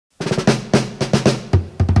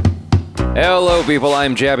Hello, people.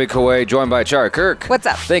 I'm Jaby KOAY, joined by ACHARA KIRK. What's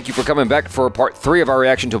up? Thank you for coming back for part 3 of our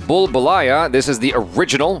reaction to BHULAIYAA. This is the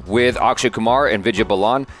original with Akshay Kumar and Vidya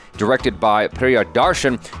Balan, directed by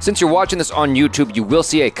Priyadarshan. Since you're watching this on YouTube, you will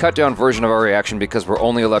see a cut-down version of our reaction because we're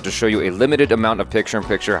only allowed to show you a limited amount of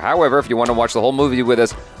picture-in-picture. However, if you want to watch the whole movie with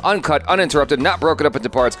us, uncut, uninterrupted, not broken up into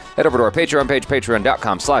parts, head over to our Patreon page,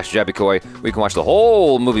 patreon.com/JabyKOAY, where you can watch the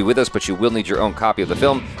whole movie with us, but you will need your own copy of the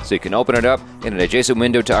film, so you can open it up in an adjacent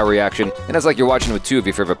window to our reaction, and it's like you're watching with 2 of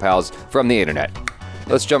your favorite pals from the internet.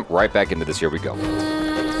 Let's jump right back into this. Here we go.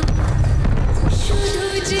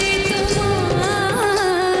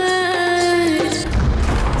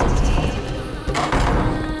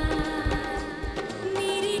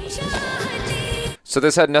 So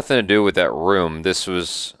this had nothing to do with that room. This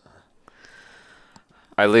was,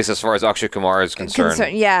 at least as far as Akshay Kumar is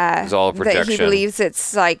concerned, yeah, it's all a projection. That he believes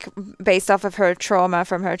it's like based off of her trauma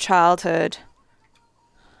from her childhood.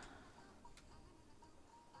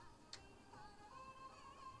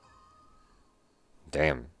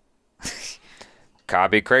 Damn.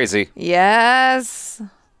 Copy crazy. Yes.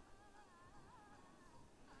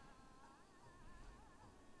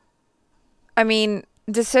 I mean,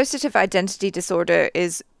 dissociative identity disorder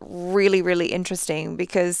is really, really interesting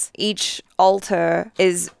because each alter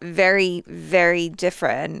is very, very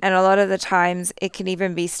different. And a lot of the times it can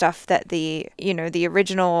even be stuff that the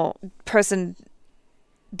original person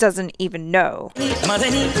doesn't even know.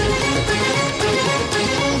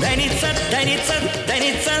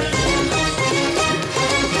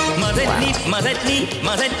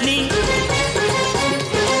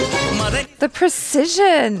 The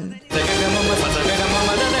precision.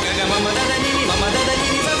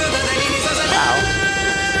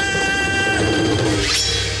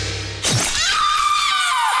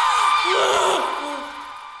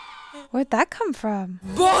 Where'd that come from?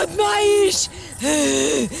 बदमाश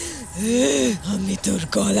हमें तोर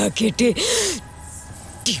गला केटे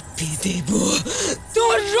टिप्पी देबो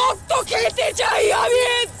तोर रक्त खेते चाहिए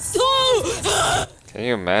हमें तू. Can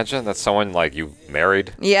you imagine that someone like you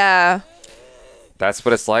married? Yeah. That's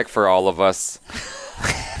what it's like for all of us.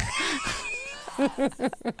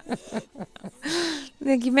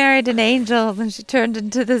 Like you married an angel and she turned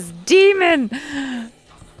into this demon.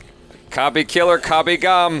 Copy killer, copy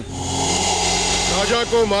gum. राजा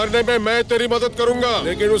को मारने में मैं तेरी मदद करूंगा,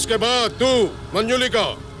 लेकिन उसके बाद तू मंजुली का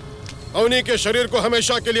अवनी के शरीर को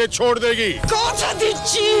हमेशा के लिए छोड़ देगी. कौन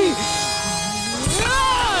दिच्छी?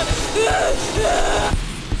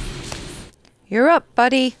 You're up,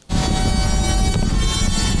 buddy.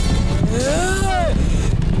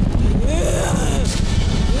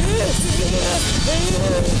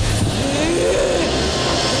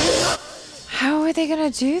 How are they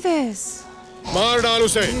gonna do this? मार डाल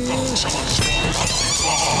उसे.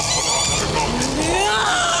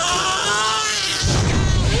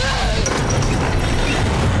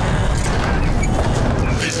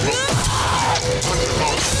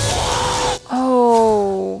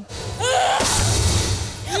 Oh.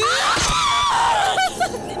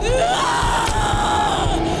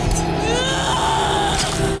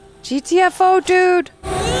 GTFO, dude.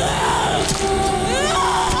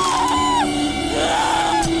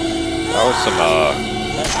 That was some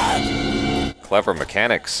clever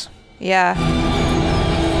mechanics. Yeah.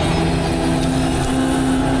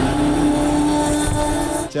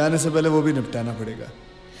 जाने से पहले वो भी निपटाना पड़ेगा.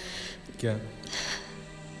 क्या?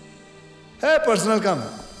 है पर्सनल काम.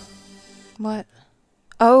 What?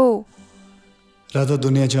 Oh. राधा,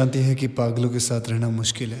 दुनिया जानती है कि पागलों के साथ रहना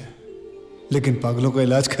मुश्किल है, लेकिन पागलों का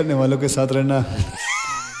इलाज करने वालों के साथ रहना.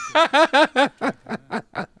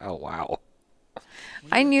 Oh wow.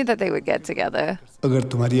 I knew that they would get together. अगर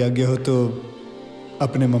तुम्हारी आज्ञा हो तो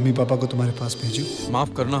अपने मम्मी पापा को तुम्हारे पास भेजूं. माफ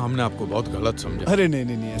करना, हमने आपको बहुत गलत समझा. अरे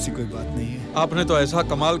नहीं, ऐसी कोई बात नहीं है. आपने तो ऐसा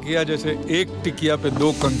कमाल किया जैसे एक टिकिया पे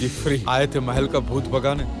 2 कंगी फ्री. आए थे महल का भूत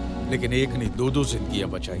भगाने, लेकिन एक नहीं 2 जिंदगियां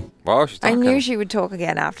बचाई. I knew she would talk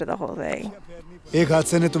again after the whole thing. एक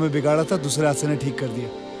हादसे ने तुम्हें बिगाड़ा था, दूसरे हादसे ने ठीक कर दिया.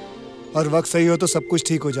 और वक्त सही हो तो सब कुछ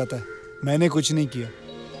ठीक हो जाता है. मैंने कुछ नहीं किया.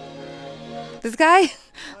 This guy?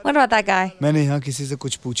 What about that guy? मैंने यहाँ किसी से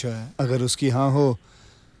कुछ पूछा है. अगर उसकी हाँ हो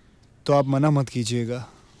तो आप मना मत कीजिएगा,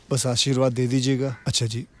 बस आशीर्वाद दे दीजिएगा. अच्छा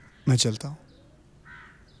जी, मैं चलता हूँ.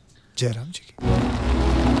 जय राम जी की.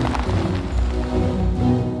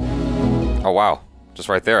 Oh wow, just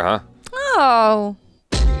right there, huh? Oh.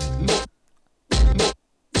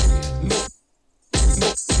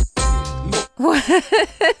 What?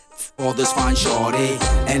 All this fine shorty,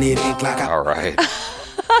 and it ain't like All right.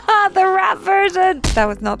 The rap version. That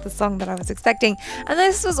was not the song that I was expecting. And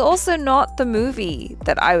this was also not the movie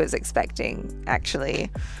that I was expecting, actually.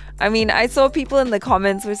 I mean, I saw people in the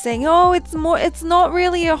comments were saying, oh, it's not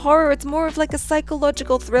really a horror. It's more of like a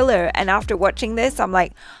psychological thriller. And after watching this, I'm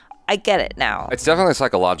like, I get it now. It's definitely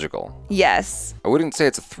psychological. Yes. I wouldn't say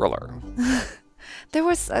it's a thriller. There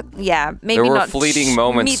was, yeah, maybe there were not fleeting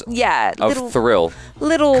moments of thrill.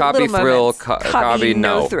 Little thrill, copy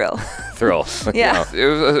no thrill. Thrill. Yeah. You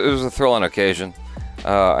know, it was a thrill on occasion.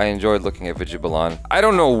 I enjoyed looking at Vidya Balan. I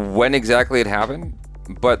don't know when exactly it happened,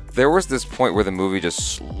 but there was this point where the movie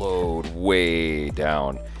just slowed way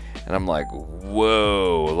down. And I'm like,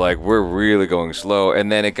 whoa, like we're really going slow. And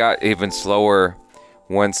then it got even slower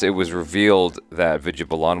once it was revealed that Vidya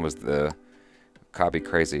Balan was the copy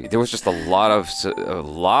crazy. There was just a lot of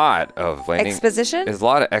exposition. There's a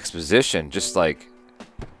lot of exposition, just like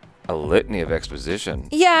a litany of exposition.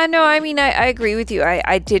 Yeah, no, I mean, I agree with you.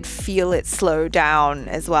 I did feel it slow down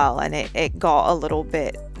as well, and it got a little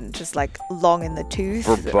bit just like long in the tooth,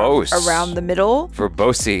 verbose around the middle.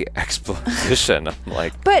 Verbosey exposition. I'm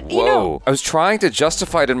like, but whoa. You know, I was trying to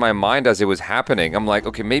justify it in my mind as it was happening. I'm like,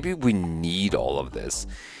 okay, maybe we need all of this.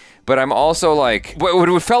 But I'm also like, what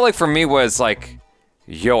it felt like for me was like,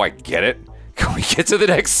 yo, I get it. Can we get to the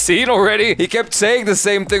next scene already? He kept saying the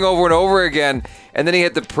same thing over and over again. And then he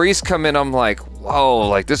had the priest come in. I'm like, whoa,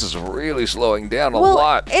 like this is really slowing down a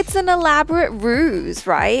lot. It's an elaborate ruse,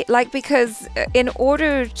 right? Like, because in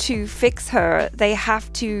order to fix her, they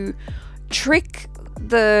have to trick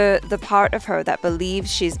the part of her that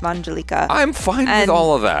believes she's Manjalika. I'm fine with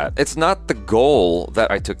all of that. It's not the goal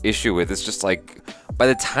that I took issue with. It's just like, by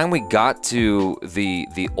the time we got to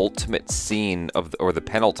the ultimate scene or the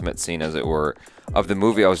penultimate scene, as it were, of the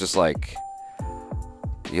movie, I was just like,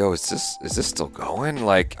 yo, is this still going?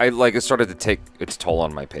 Like, it started to take its toll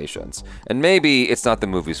on my patience. And maybe it's not the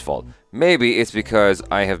movie's fault. Maybe it's because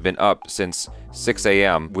I have been up since 6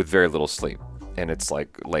 a.m. with very little sleep. And it's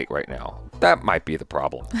like late right now. That might be the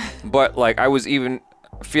problem. But like, I was even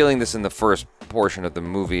feeling this in the first portion of the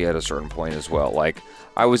movie at a certain point as well. Like,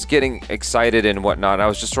 I was getting excited and whatnot. And I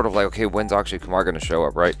was just sort of like, okay, when's Akshay Kumar going to show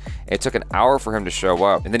up, right? And it took an hour for him to show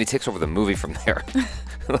up, and then he takes over the movie from there.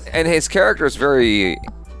 And his character is very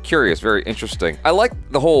curious, very interesting. I like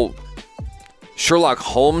the whole Sherlock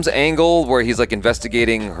Holmes angle where he's like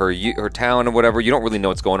investigating her town and whatever. You don't really know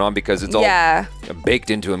what's going on because it's all baked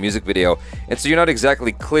into a music video. And so you're not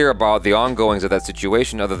exactly clear about the ongoings of that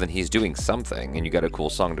situation other than he's doing something, and you got a cool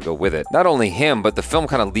song to go with it. Not only him, but the film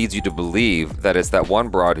kind of leads you to believe that it's that one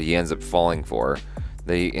broad he ends up falling for.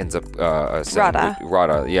 That he ends up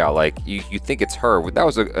Radha. Yeah, like you think it's her. That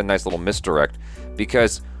was a nice little misdirect,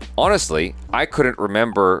 because honestly, I couldn't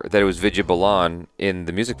remember that it was Vidya Balan in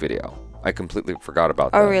the music video. I completely forgot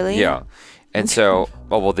about that. Oh, really? Yeah. And so,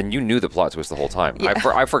 well, then you knew the plot twist the whole time. Yeah.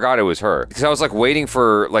 I forgot it was her. Because I was like waiting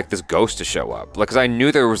for like this ghost to show up. Like, because I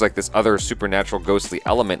knew there was like this other supernatural ghostly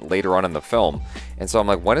element later on in the film. And so I'm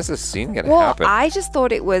like, when is this scene going to happen? I just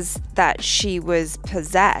thought it was that she was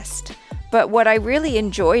possessed. But what I really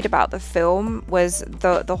enjoyed about the film was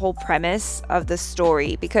the whole premise of the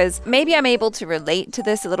story, because maybe I'm able to relate to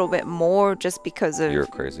this a little bit more just because of... You're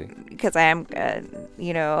crazy. Because I am, a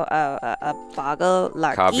Bagal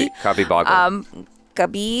Larki. Kabi Bagal.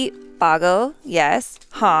 Kabi Bagal, yes.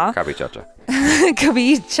 Huh. Kabi Chacha.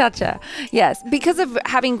 Kabi Chacha, yes. Because of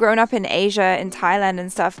having grown up in Asia, in Thailand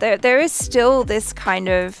and stuff, there is still this kind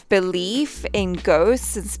of belief in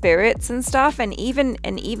ghosts and spirits and stuff. And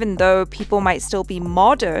even though people might still be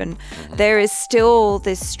modern, there is still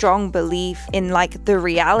this strong belief in like the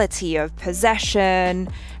reality of possession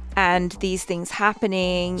and these things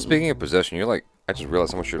happening. Speaking of possession, you're like, I just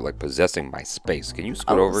realized how much you're like possessing my space. Can you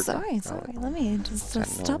scoot over? Sorry. Let me just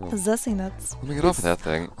stop possessing that. Let me get off of that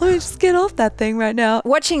thing. Let me just get off that thing right now.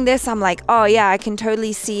 Watching this, I'm like, oh yeah, I can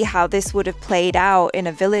totally see how this would have played out in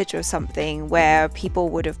a village or something, where people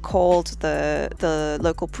would have called the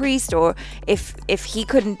local priest, or if he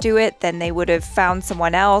couldn't do it, then they would have found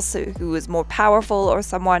someone else who was more powerful, or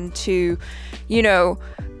someone to,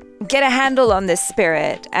 get a handle on this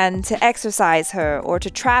spirit and to exorcise her or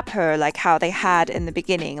to trap her, like how they had in the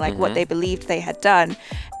beginning, like what they believed they had done.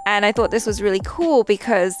 And I thought this was really cool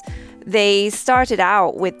because they started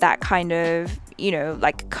out with that kind of,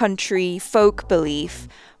 like country folk belief,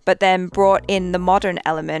 but then brought in the modern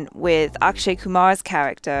element with Akshay Kumar's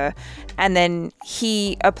character, and then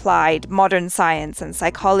he applied modern science and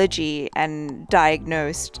psychology and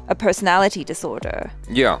diagnosed a personality disorder.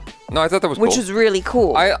 Yeah. No, I thought that was cool. Which was really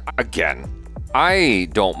cool. I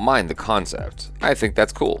don't mind the concept. I think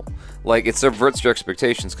that's cool. Like, it subverts your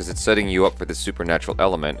expectations because it's setting you up for this supernatural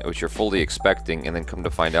element, which you're fully expecting, and then come to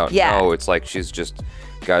find out, no, it's like she's just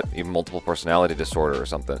got a multiple personality disorder or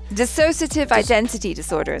something. Dissociative identity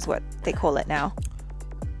disorder is what they call it now.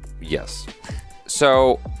 Yes.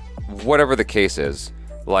 So, whatever the case is,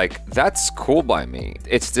 like, that's cool by me.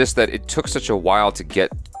 It's just that it took such a while to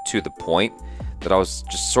get to the point that I was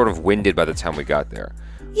just sort of winded by the time we got there.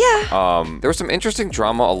 Yeah. There was some interesting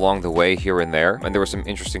drama along the way here and there, and there were some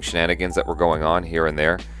interesting shenanigans that were going on here and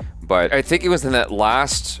there. But I think it was in that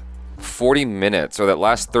last 40 minutes or that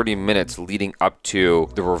last 30 minutes leading up to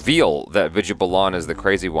the reveal that Vidya Balan is the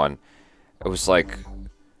crazy one. It was like,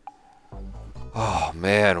 oh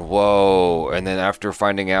man, whoa. And then after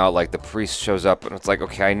finding out, like, the priest shows up and it's like,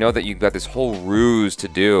 okay, I know that you've got this whole ruse to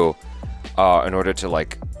do in order to,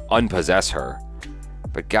 like, unpossess her.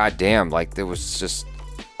 But goddamn, like, there was just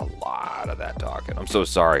a lot of that talking. I'm so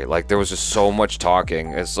sorry. Like, there was just so much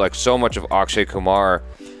talking. It's like so much of Akshay Kumar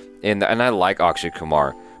and I like Akshay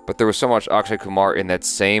Kumar, but there was so much Akshay Kumar in that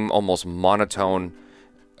same almost monotone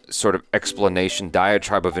sort of explanation,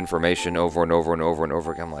 diatribe of information over and over and over and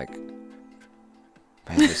over again. I'm like,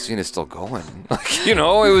 man, this scene is still going. Like, you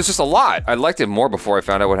know, it was just a lot. I liked it more before I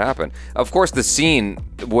found out what happened. Of course, the scene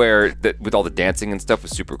where with all the dancing and stuff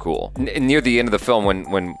was super cool. Near the end of the film,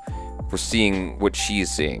 when we're seeing what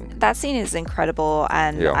she's seeing, that scene is incredible,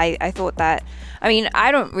 and yeah. I thought that. I mean,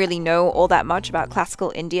 I don't really know all that much about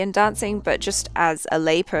classical Indian dancing, but just as a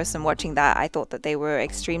layperson watching that, I thought that they were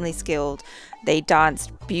extremely skilled. They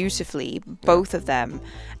danced beautifully, both of them,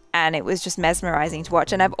 and it was just mesmerizing to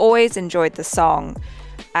watch. And I've always enjoyed the song.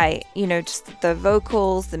 Just the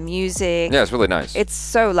vocals, the music. Yeah, it's really nice. It's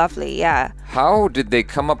so lovely, yeah. How did they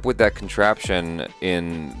come up with that contraption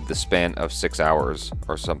in the span of 6 hours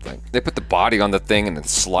or something? They put the body on the thing and then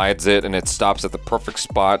slides it and it stops at the perfect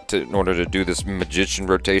spot in order to do this magician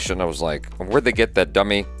rotation. I was like, where'd they get that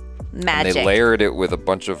dummy? Magic. And they layered it with a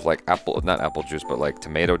bunch of, like, not apple juice, but like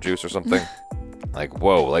tomato juice or something. Like,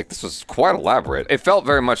 whoa, like, this was quite elaborate. It felt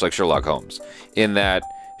very much like Sherlock Holmes in that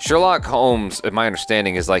Sherlock Holmes, in my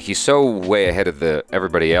understanding, is like he's so way ahead of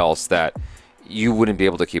everybody else that you wouldn't be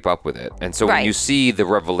able to keep up with it. And so when you see the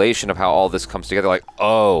revelation of how all this comes together, like,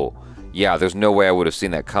 oh, yeah, there's no way I would have seen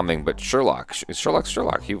that coming. But Sherlock's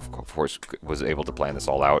Sherlock. He, of course, was able to plan this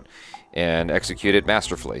all out and execute it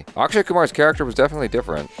masterfully. Akshay Kumar's character was definitely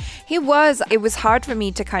different. He was. It was hard for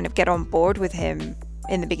me to kind of get on board with him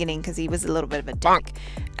in the beginning because he was a little bit of a dick.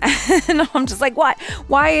 And I'm just like, what?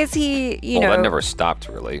 Why is he, you know? That never stopped,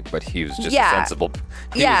 really, but he was just a sensible...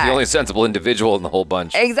 He Yeah. was the only sensible individual in the whole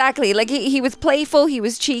bunch. Exactly. Like, he was playful, he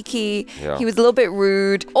was cheeky, Yeah. he was a little bit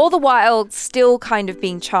rude, all the while still kind of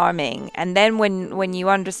being charming. And then when you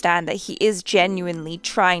understand that he is genuinely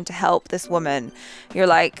trying to help this woman, you're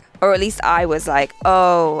like, or at least I was like,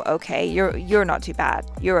 oh, okay, you're not too bad.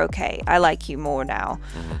 You're okay. I like you more now.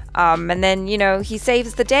 And then, you know, he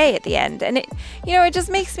saves the day at the end. And it just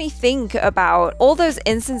makes me think about all those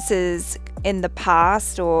instances in the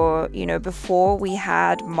past, or, you know, before we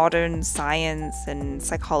had modern science and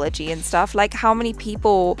psychology and stuff, like how many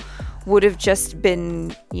people would have just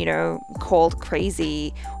been, you know, called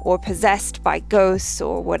crazy or possessed by ghosts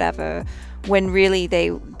or whatever, when really they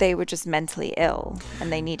were just mentally ill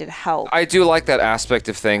and they needed help. I do like that aspect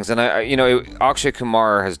of things, and Akshay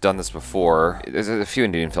Kumar has done this before. There's a few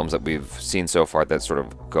Indian films that we've seen so far that sort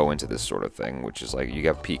of go into this sort of thing, which is like you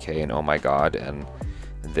have PK and Oh My God and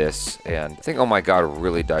this, and I think Oh My God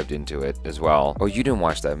really dived into it as well. Oh, you didn't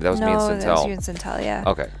watch that? That was me and Sintel. No, that was you and Sintel, yeah.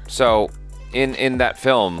 Okay, so in that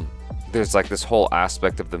film, there's like this whole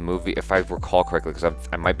aspect of the movie, if I recall correctly, because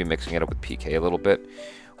I might be mixing it up with PK a little bit,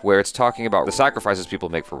 where it's talking about the sacrifices people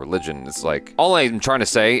make for religion. It's like, all I'm trying to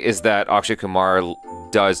say is that Akshay Kumar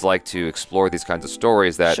does like to explore these kinds of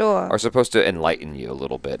stories that are supposed to enlighten you a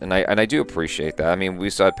little bit, and I do appreciate that. I mean, we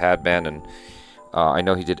saw Padman, and I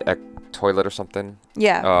know he did Toilet or something.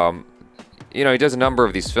 Yeah. You know, he does a number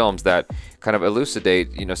of these films that kind of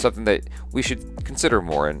elucidate, you know, something that we should consider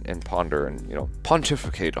more and ponder and, you know,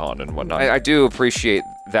 pontificate on and whatnot. I do appreciate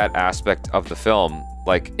that aspect of the film.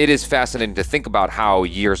 Like, it is fascinating to think about how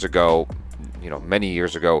years ago, you know, many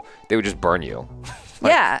years ago, they would just burn you.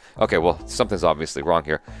 Like, yeah. Okay, well, something's obviously wrong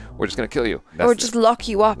here. We're just going to kill you. Or just lock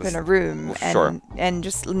you up in a room and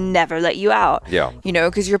just never let you out. Yeah. You know,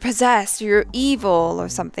 because you're possessed, you're evil or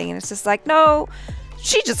something. And it's just like, no,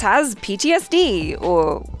 she just has PTSD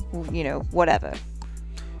or, you know, whatever.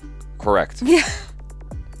 Correct. Yeah.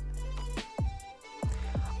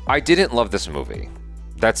 I didn't love this movie.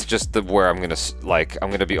 That's just where I'm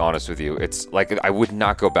gonna be honest with you. It's like, I would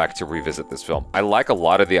not go back to revisit this film. I like a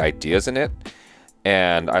lot of the ideas in it,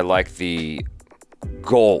 and I like the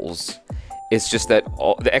goals. It's just that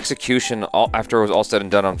the execution, after it was all said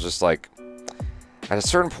and done, I'm just like, at a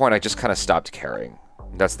certain point, I just kind of stopped caring.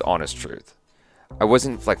 That's the honest truth. I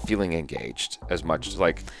wasn't like feeling engaged as much.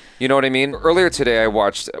 Like, you know what I mean? Earlier today, I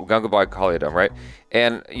watched Gangubai Kalyadam, right?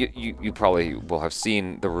 And you probably will have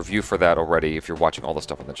seen the review for that already if you're watching all the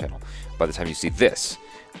stuff on the channel. By the time you see this,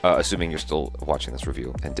 assuming you're still watching this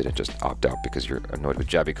review and didn't just opt out because you're annoyed with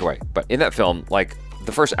Jaby KOAY. But in that film, like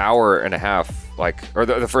the first hour and a half, or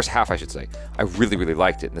the first half, I should say, I really, really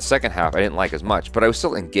liked it. And the second half, I didn't like as much, but I was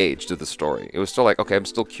still engaged with the story. It was still like, okay, I'm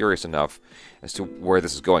still curious enough as to where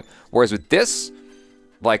this is going. Whereas with this,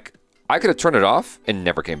 like, I could have turned it off and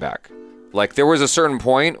never came back. Like, there was a certain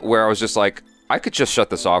point where I was just like, I could just shut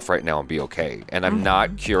this off right now and be okay. And I'm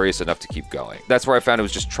not curious enough to keep going. That's where I found it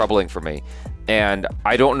was just troubling for me. And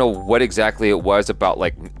I don't know what exactly it was about,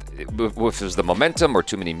 like, if it was the momentum or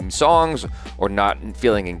too many songs or not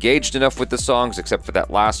feeling engaged enough with the songs, except for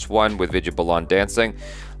that last one with Vidya Balan dancing.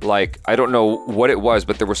 Like, I don't know what it was,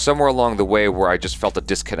 but there was somewhere along the way where I just felt a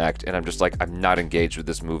disconnect, and I'm just like, I'm not engaged with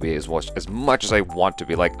this movie as much as I want to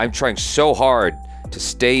be. Like, I'm trying so hard to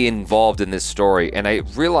stay involved in this story, and I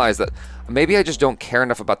realized that maybe I just don't care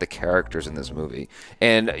enough about the characters in this movie.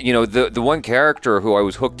 And, you know, the one character who I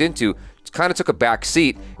was hooked into kind of took a back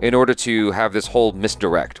seat in order to have this whole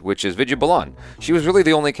misdirect, which is Vidya Balan. She was really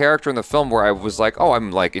the only character in the film where I was like, oh,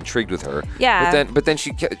 I'm like intrigued with her. Yeah. But then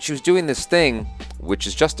she was doing this thing, which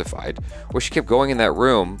is justified, where she kept going in that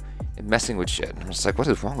room and messing with shit. And I'm just like, what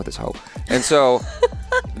is wrong with this hoe? And so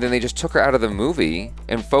then they just took her out of the movie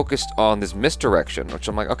and focused on this misdirection, which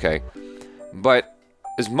I'm like, okay. But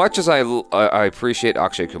as much as I appreciate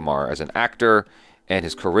Akshay Kumar as an actor and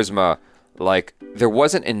his charisma, like, there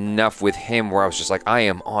wasn't enough with him where I was just like, I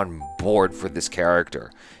am on board for this character.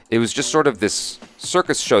 It was just sort of this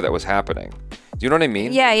circus show that was happening. Do you know what I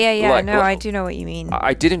mean? Yeah. Like, No, I do know what you mean.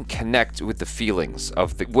 I didn't connect with the feelings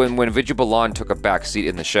of when Vidya Balan took a back seat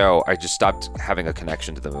in the show. I just stopped having a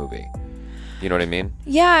connection to the movie. You know what I mean?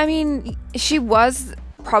 Yeah, I mean, she was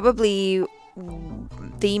probably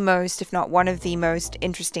the most, if not one of the most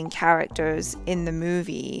interesting characters in the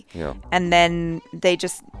movie. Yeah. And then they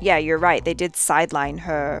just, yeah, you're right. They did sideline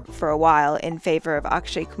her for a while in favor of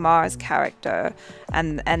Akshay Kumar's character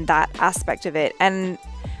and that aspect of it. And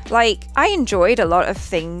like, I enjoyed a lot of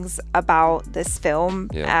things about this film.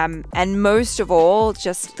 Yeah. And most of all,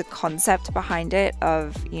 just the concept behind it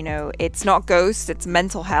of, you know, it's not ghosts, it's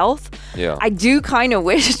mental health. Yeah. I do kind of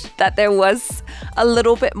wish that there was a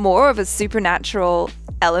little bit more of a supernatural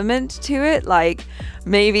element to it. Like,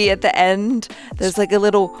 maybe at the end, there's like a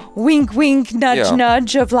little wink, wink, nudge,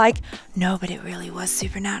 nudge of like, no, but it really was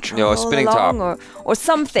supernatural. No, a spinning all along, top. or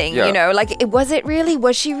something, Yeah. you know, like,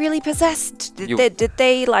 was she really possessed? Did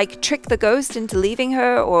they like trick the ghost into leaving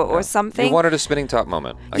her or something? You wanted a spinning top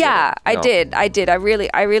moment. I did. I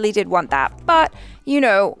really did want that. But, you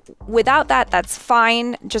know, without that, that's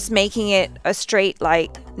fine. Just making it a straight,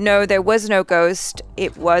 like, no, there was no ghost.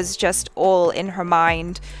 It was just all in her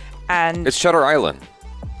mind. And It's Shutter Island.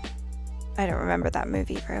 I don't remember that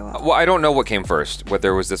movie very well. Well, I don't know what came first,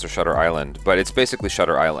 whether it was this or Shutter Island, but it's basically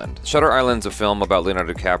Shutter Island. Shutter Island's a film about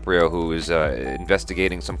Leonardo DiCaprio who is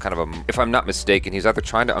investigating some kind of if I'm not mistaken, he's either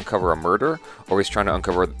trying to uncover a murder or he's trying to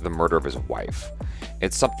uncover the murder of his wife.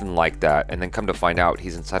 It's something like that, and then come to find out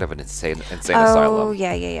he's inside of an insane asylum. Oh,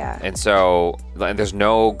 yeah. And so, and there's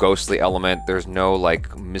no ghostly element, there's no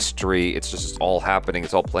like mystery, it's just all happening,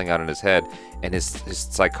 it's all playing out in his head, and his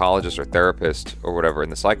psychologist or therapist or whatever in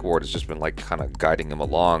the psych ward has just been like kind of guiding him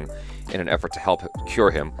along in an effort to help cure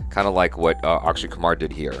him, kind of like what Akshay Kumar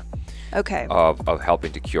did here. Okay. Of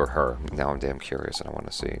helping to cure her. Now I'm damn curious and I want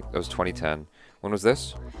to see. That was 2010. When was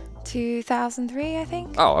this? 2003, I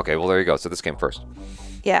think. Oh, okay, well there you go, so this came first.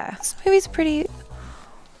 Yeah, this movie's pretty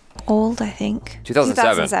old, I think.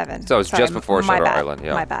 2007. So it's just before Shutter Island,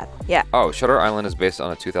 yeah. My bad, yeah. Oh, Shutter Island is based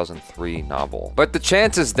on a 2003 novel. But the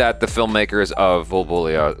chances that the filmmakers of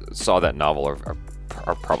BHULAIYAA saw that novel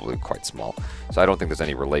are probably quite small. So I don't think there's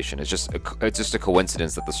any relation. It's just a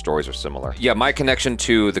coincidence that the stories are similar. Yeah, my connection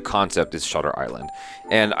to the concept is Shutter Island.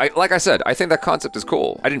 And like I said, I think that concept is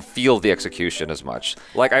cool. I didn't feel the execution as much.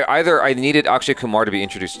 Like I needed Akshay Kumar to be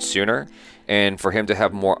introduced sooner and for him to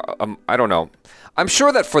have more, I don't know. I'm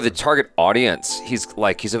sure that for the target audience, he's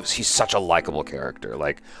such a likable character.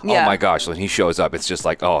 Like, yeah. Oh my gosh, when he shows up, it's just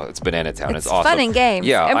like, oh, it's Banana Town. It's awesome. Fun and games.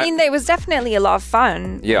 Yeah. I mean, there was definitely a lot of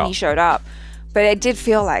fun when he showed up. But it did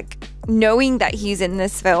feel like knowing that he's in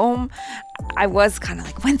this film, I was kind of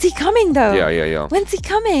like, when's he coming though? Yeah. When's he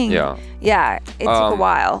coming? Yeah, it took a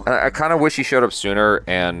while. I kind of wish he showed up sooner,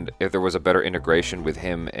 and if there was a better integration with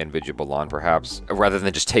him and Vidya Balan, perhaps, rather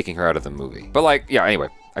than just taking her out of the movie. But like, yeah, anyway,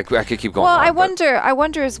 I could keep going. Well, on, I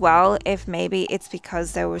wonder as well if maybe it's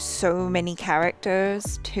because there were so many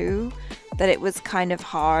characters too, that it was kind of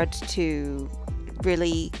hard to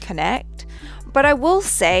really connect. But I will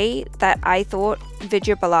say that I thought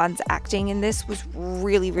Vidya Balan's acting in this was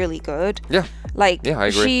really, really good. Yeah. Like, yeah, I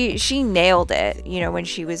agree. She nailed it, you know, when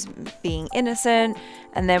she was being innocent,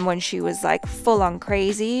 and then when she was like full on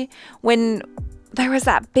crazy. When there was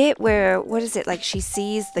that bit where, what is it, like she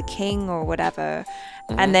sees the king or whatever,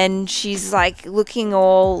 and then she's like looking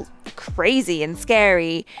all crazy and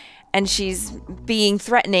scary, and she's being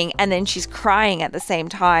threatening, and then she's crying at the same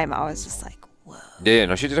time. I was just like, Yeah,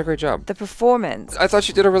 no, she did a great job. the performance. I thought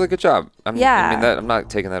she did a really good job. I mean, Yeah. I'm not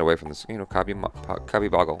taking that away from this, Copy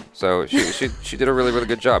Boggle. So she did a really, really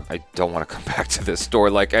good job. I don't want to come back to this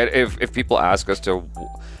story. Like, if people ask us to,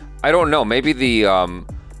 I don't know, maybe the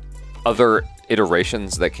other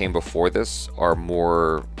iterations that came before this are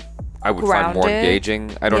more, I would find more Grounded.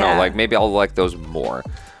 engaging. I don't know, Yeah. like maybe I'll like those more.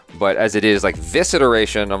 But as it is, like this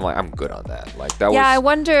iteration, I'm like, I'm good on that. Like that was. Yeah, I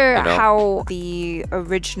wonder you know? how the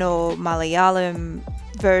original Malayalam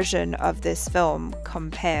version of this film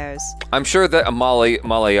compares. I'm sure that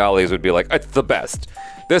Malayalis would be like, it's the best.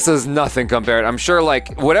 This is nothing compared. I'm sure,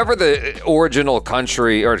 like, whatever the original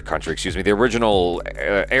the original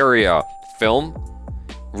area, film,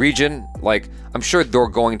 region, like, I'm sure they're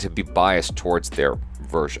going to be biased towards their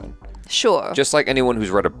version. Sure. Just like anyone who's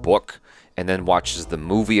read a book and then watches the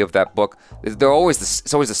movie of that book, they're always this.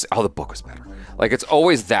 It's always this. Oh, the book was better. Like, it's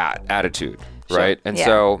always that attitude, right? And yeah.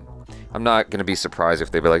 so, I'm not gonna be surprised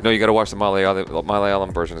if they be like, no, you got to watch the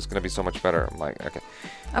Malayalam version. It's gonna be so much better. I'm like, okay.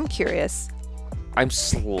 I'm curious. I'm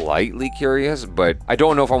slightly curious, but I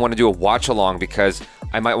don't know if I want to do a watch along because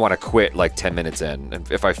I might want to quit like 10 minutes in,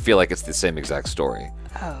 and if I feel like it's the same exact story.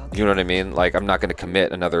 Oh, okay. You know what I mean? Like, I'm not gonna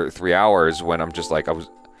commit another 3 hours when I'm just like,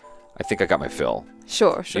 I think I got my fill.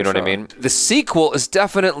 Sure. You know what I mean? The sequel is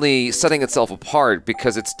definitely setting itself apart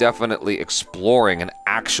because it's definitely exploring an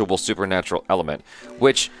actual supernatural element,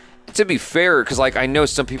 which, to be fair, because like I know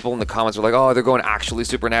some people in the comments are like, oh, they're going actually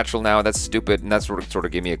supernatural now. That's stupid, and that sort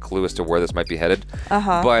of gave me a clue as to where this might be headed.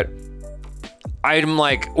 But I'm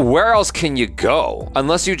like, where else can you go?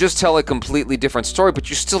 Unless you just tell a completely different story, but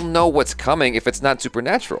you still know what's coming if it's not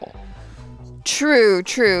supernatural. True.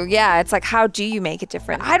 Yeah, it's like, how do you make it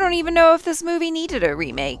different? I don't even know if this movie needed a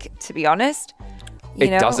remake, to be honest.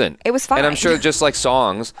 You know? Doesn't. It was fine. And I'm sure just like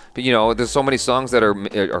songs, but there's so many songs that are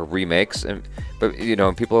remakes, but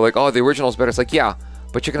people are like, oh, the original's better. It's like, yeah,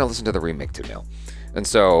 but you're gonna listen to the remake too now. And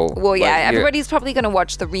so, well, yeah, like, everybody's probably going to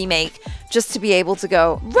watch the remake just to be able to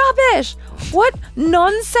go, rubbish! What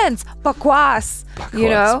nonsense! Bakwas! You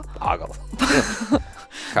know? Boggle.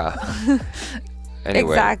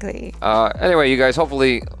 Anyway. Exactly. Anyway, you guys,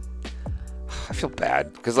 hopefully, I feel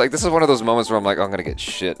bad because like this is one of those moments where I'm like, oh, I'm gonna get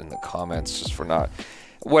shit in the comments just for not.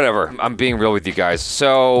 Whatever. I'm being real with you guys.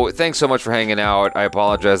 So thanks so much for hanging out. I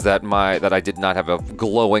apologize that I did not have a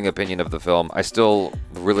glowing opinion of the film. I still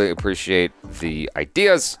really appreciate the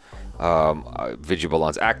ideas, Vidya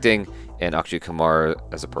Balan's acting, and Akshay Kumar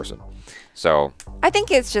as a person. So I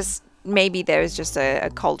think it's just maybe there's just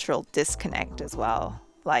a cultural disconnect as well,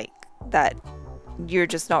 like that. You're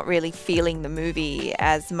just not really feeling the movie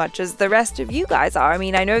as much as the rest of you guys are. I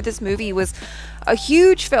mean, I know this movie was a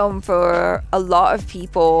huge film for a lot of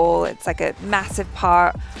people. It's like a massive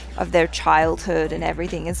part of their childhood and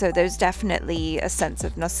everything. And so there's definitely a sense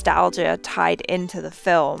of nostalgia tied into the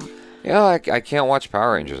film. Yeah, I can't watch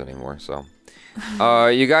Power Rangers anymore, so.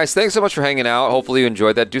 You guys, thanks so much for hanging out. Hopefully you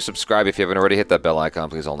enjoyed that. Do subscribe if you haven't already. Hit that bell icon,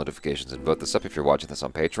 please, all notifications, and vote this up if you're watching this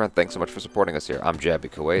on Patreon. Thanks so much for supporting us here. I'm Jaby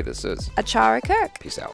KOAY. This is ACHARA KIRK. Peace out.